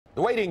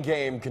The waiting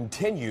game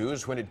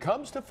continues when it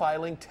comes to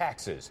filing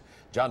taxes.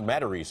 John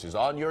Matarese is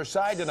on your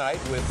side tonight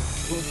with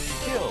who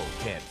still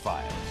can't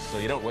file, so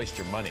you don't waste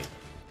your money.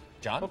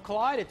 John? Well,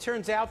 Clyde, it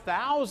turns out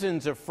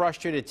thousands of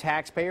frustrated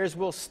taxpayers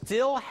will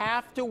still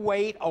have to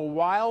wait a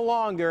while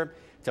longer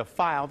to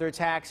file their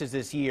taxes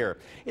this year.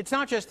 It's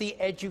not just the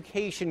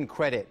education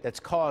credit that's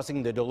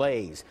causing the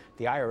delays.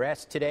 The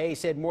IRS today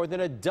said more than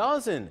a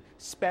dozen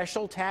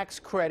special tax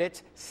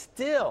credits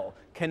still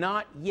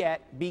cannot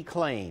yet be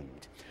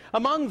claimed.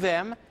 Among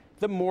them,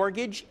 the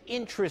mortgage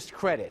interest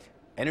credit,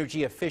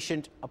 energy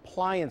efficient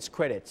appliance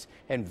credits,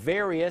 and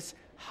various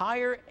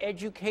higher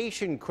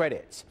education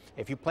credits.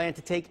 If you plan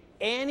to take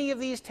any of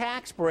these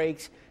tax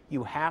breaks,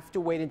 you have to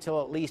wait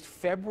until at least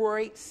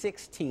February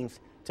 16th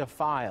to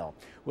file.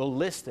 We'll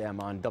list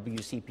them on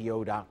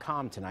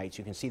WCPO.com tonight so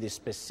you can see the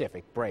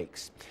specific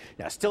breaks.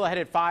 Now, still ahead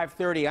at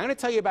 5:30, I'm going to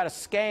tell you about a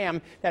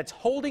scam that's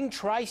holding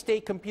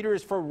tri-state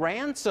computers for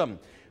ransom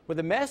with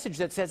a message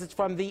that says it's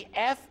from the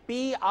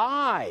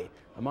FBI.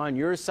 I'm on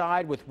your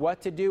side with what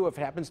to do if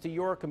it happens to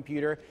your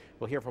computer.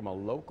 We'll hear from a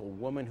local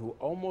woman who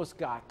almost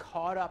got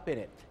caught up in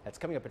it. That's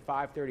coming up at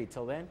 5:30.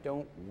 Till then,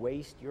 don't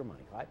waste your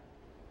money, Clyde.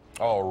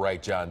 All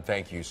right, John.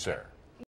 Thank you, sir.